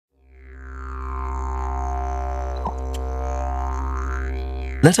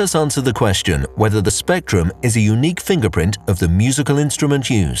Let us answer the question whether the spectrum is a unique fingerprint of the musical instrument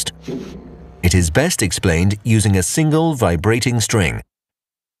used. It is best explained using a single vibrating string,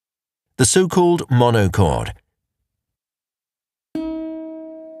 the so-called monochord.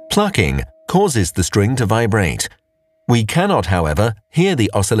 Plucking causes the string to vibrate. We cannot, however, hear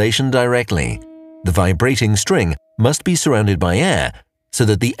the oscillation directly. The vibrating string must be surrounded by air so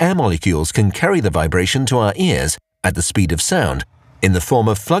that the air molecules can carry the vibration to our ears at the speed of sound in the form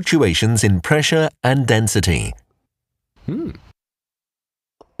of fluctuations in pressure and density.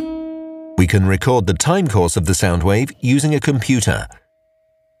 We can record the time course of the sound wave using a computer.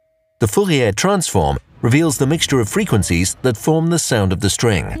 The Fourier transform reveals the mixture of frequencies that form the sound of the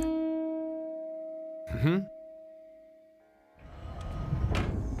string.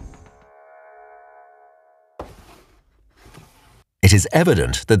 It is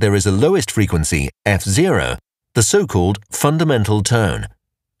evident that there is a lowest frequency, F0, the so-called fundamental tone.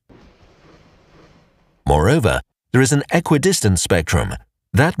 Moreover, there is an equidistant spectrum.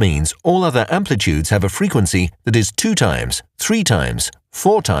 That means all other amplitudes have a frequency that is 2 times, 3 times,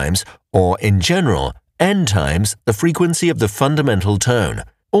 4 times, or in general, n times the frequency of the fundamental tone.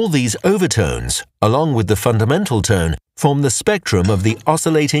 All these overtones, along with the fundamental tone, form the spectrum of the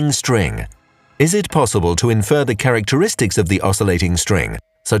oscillating string. Is it possible to infer the characteristics of the oscillating string,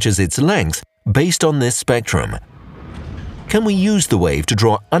 such as its length, based on this spectrum? Can we use the wave to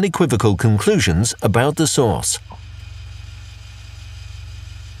draw unequivocal conclusions about the source?